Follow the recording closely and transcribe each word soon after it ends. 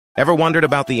Ever wondered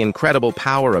about the incredible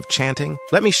power of chanting?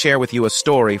 Let me share with you a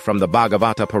story from the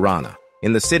Bhagavata Purana.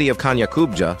 In the city of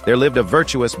Kanyakubja, there lived a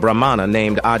virtuous Brahmana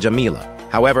named Ajamila.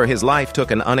 However, his life took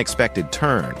an unexpected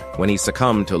turn when he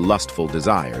succumbed to lustful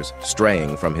desires,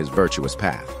 straying from his virtuous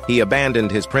path. He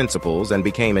abandoned his principles and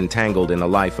became entangled in a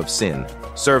life of sin,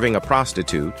 serving a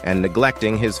prostitute and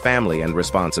neglecting his family and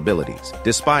responsibilities.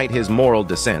 Despite his moral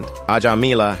descent,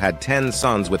 Ajamila had 10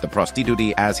 sons with the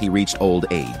prostitute as he reached old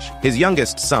age. His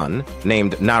youngest son,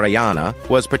 named Narayana,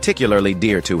 was particularly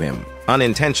dear to him.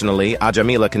 Unintentionally,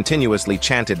 Ajamila continuously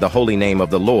chanted the holy name of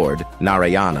the Lord,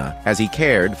 Narayana, as he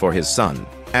cared for his son.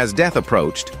 As death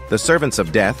approached, the servants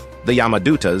of death, the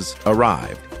Yamadutas,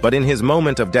 arrived. But in his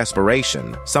moment of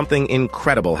desperation, something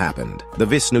incredible happened. The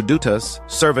Vishnudutas,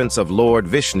 servants of Lord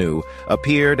Vishnu,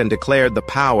 appeared and declared the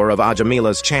power of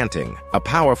Ajamila's chanting. A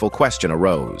powerful question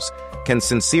arose. Can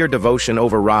sincere devotion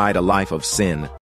override a life of sin?